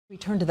We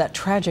turn to that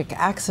tragic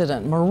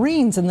accident.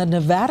 Marines in the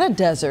Nevada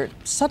desert.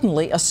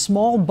 Suddenly, a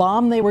small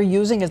bomb they were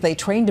using as they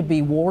trained to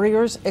be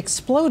warriors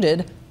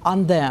exploded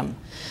on them.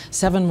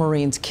 7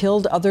 Marines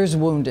killed, others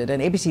wounded.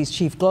 And ABC's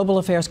chief global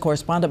affairs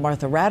correspondent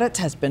Martha Raddatz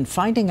has been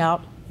finding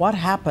out what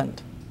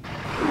happened.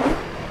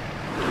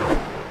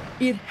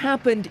 It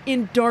happened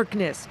in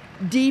darkness,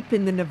 deep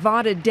in the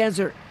Nevada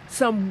desert.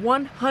 Some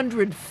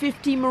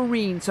 150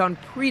 Marines on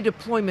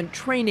pre-deployment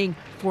training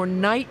for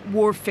night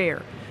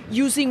warfare,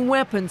 using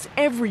weapons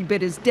every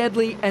bit as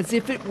deadly as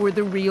if it were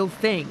the real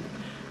thing.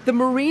 The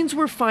Marines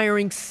were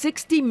firing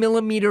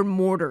 60-millimeter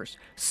mortars,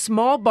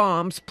 small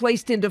bombs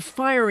placed into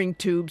firing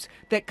tubes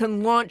that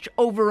can launch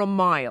over a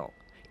mile.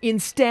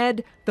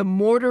 Instead, the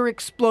mortar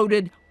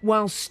exploded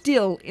while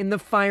still in the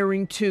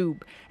firing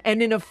tube.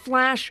 And in a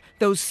flash,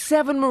 those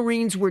 7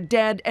 Marines were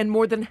dead and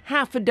more than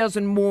half a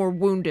dozen more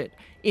wounded,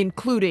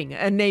 including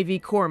a Navy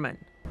corpsman.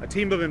 A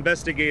team of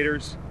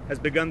investigators has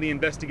begun the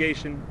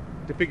investigation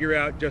to figure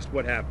out just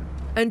what happened.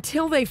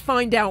 Until they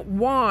find out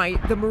why,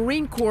 the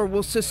Marine Corps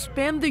will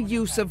suspend the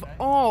use of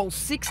all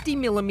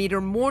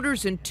 60-millimeter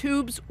mortars and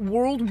tubes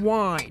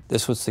worldwide.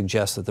 This would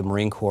suggest that the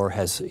Marine Corps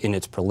has, in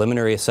its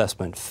preliminary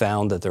assessment,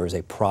 found that there is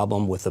a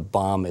problem with the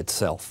bomb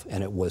itself,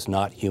 and it was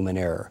not human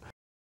error.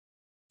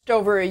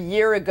 Over a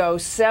year ago,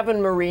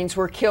 7 Marines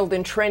were killed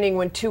in training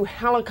when 2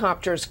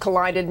 helicopters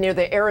collided near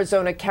the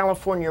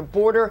Arizona-California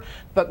border.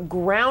 But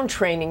ground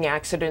training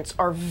accidents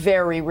are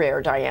very rare,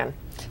 Diane.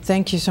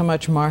 Thank you so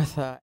much, Martha.